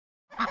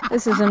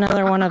This is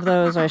another one of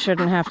those I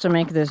shouldn't have to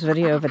make this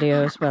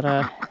videos, but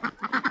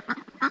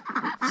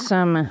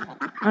some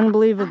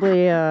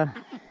unbelievably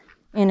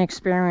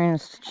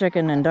inexperienced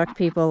chicken and duck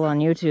people on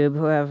YouTube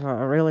who have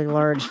a really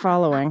large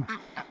following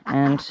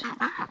and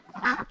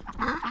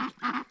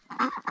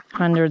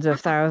hundreds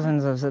of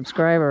thousands of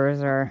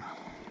subscribers are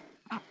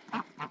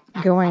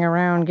going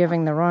around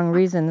giving the wrong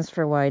reasons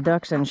for why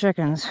ducks and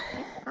chickens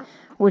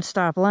would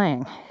stop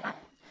laying.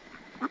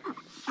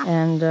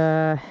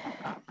 And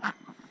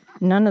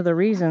none of the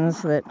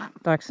reasons that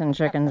ducks and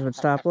chickens would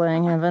stop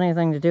laying have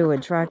anything to do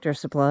with Tractor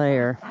Supply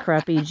or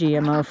crappy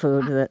GMO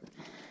food that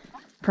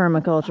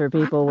permaculture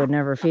people would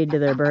never feed to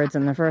their birds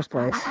in the first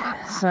place.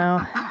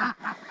 So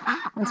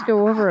let's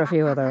go over a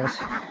few of those.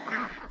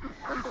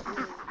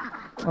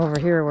 Over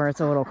here where it's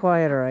a little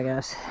quieter, I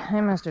guess. Hey,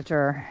 Mr.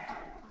 Tur.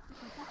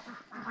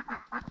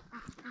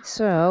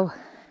 So,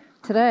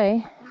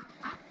 today,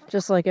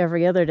 just like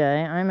every other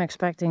day, I'm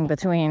expecting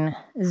between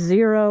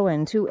 0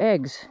 and 2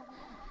 eggs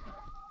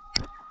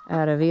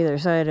out of either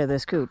side of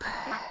this coop.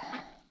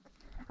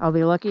 I'll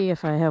be lucky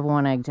if I have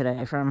 1 egg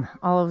today from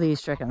all of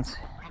these chickens.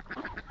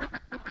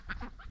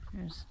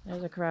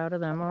 There's a crowd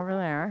of them over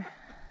there.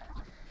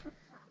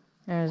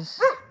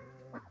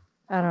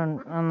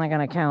 I'm not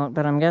gonna count,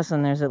 but I'm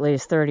guessing there's at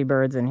least 30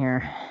 birds in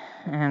here.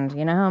 And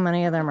you know how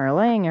many of them are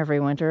laying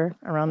every winter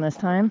around this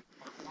time?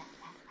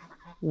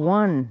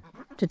 1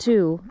 to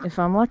 2 if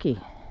I'm lucky.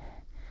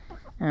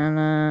 And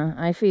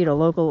I feed a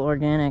local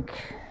organic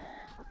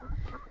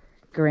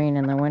grain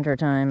in the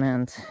wintertime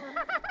and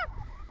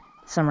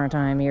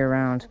summertime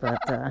year-round, but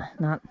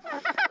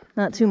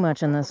not too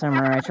much in the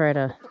summer. I try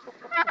to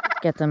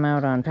get them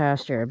out on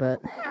pasture,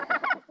 but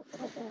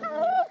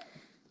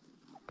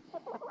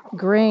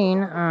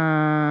grain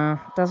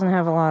doesn't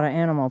have a lot of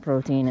animal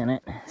protein in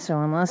it, so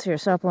unless you're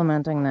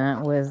supplementing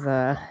that with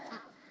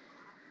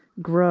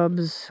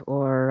grubs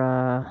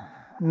or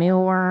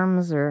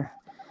mealworms or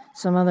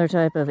some other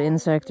type of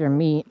insect or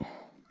meat,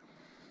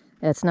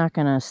 it's not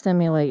going to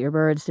stimulate your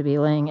birds to be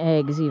laying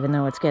eggs, even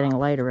though it's getting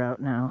lighter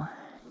out now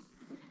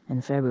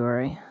in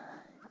February.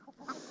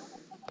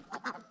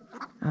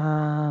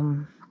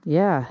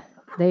 Yeah,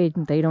 they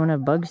don't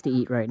have bugs to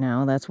eat right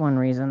now. That's one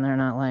reason they're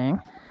not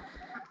laying.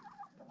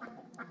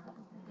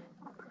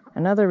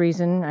 Another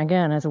reason,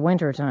 again, it's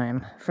winter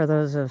time. For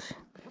those of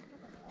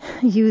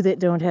you that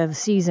don't have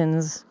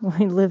seasons,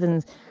 we live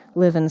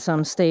in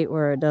some state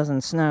where it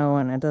doesn't snow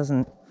and it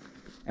doesn't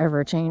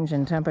ever change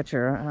in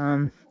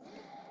temperature.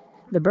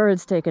 The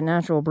birds take a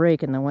natural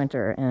break in the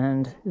winter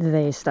and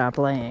they stop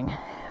laying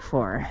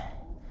for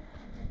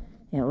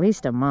at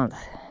least a month,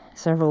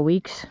 several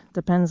weeks,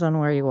 depends on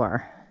where you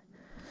are.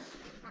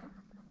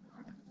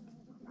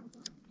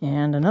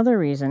 And another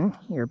reason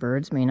your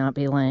birds may not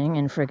be laying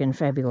in friggin'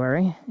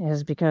 February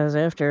is because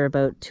after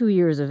about 2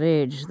 years of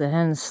age, the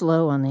hens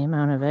slow on the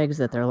amount of eggs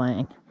that they're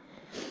laying.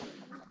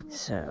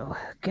 So,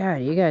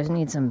 God, you guys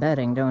need some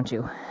bedding, don't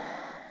you?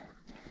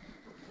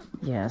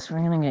 Yes,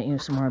 we're gonna get you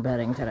some more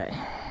bedding today.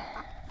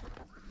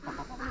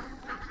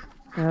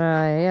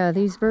 Yeah,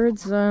 these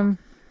birds,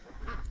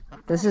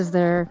 this is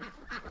their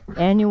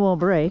annual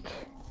break.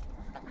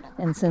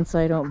 And since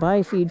I don't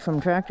buy feed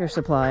from Tractor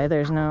Supply,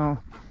 there's no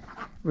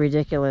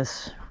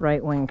ridiculous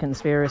right-wing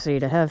conspiracy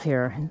to have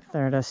here.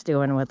 They're just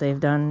doing what they've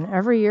done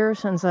every year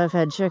since I've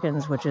had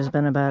chickens, which has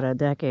been about a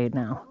decade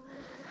now.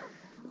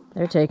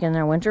 They're taking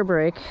their winter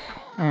break,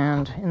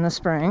 and in the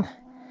spring,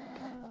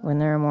 when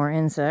there are more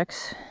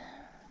insects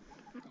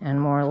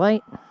and more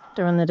light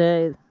during the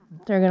day,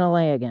 they're gonna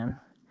lay again.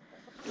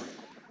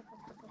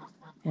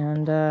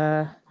 And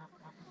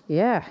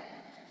yeah,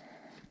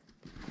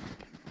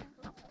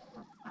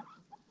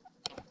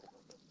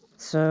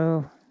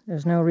 so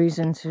there's no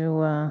reason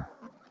to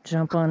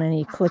jump on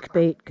any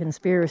clickbait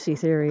conspiracy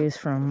theories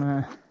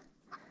from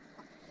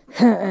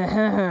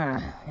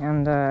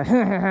and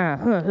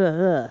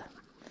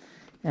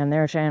and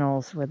their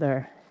channels with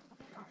their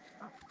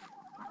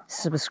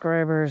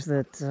subscribers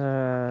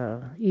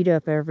that eat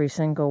up every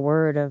single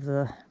word of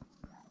the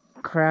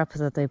crap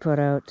that they put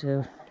out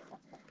to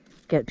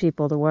get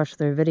people to watch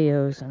their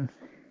videos, and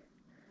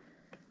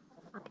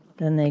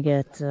then they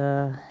get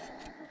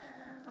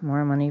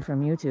more money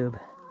from YouTube.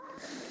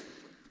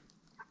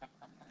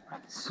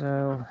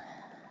 So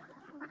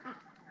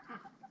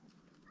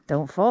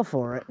don't fall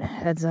for it.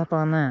 Heads up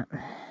on that.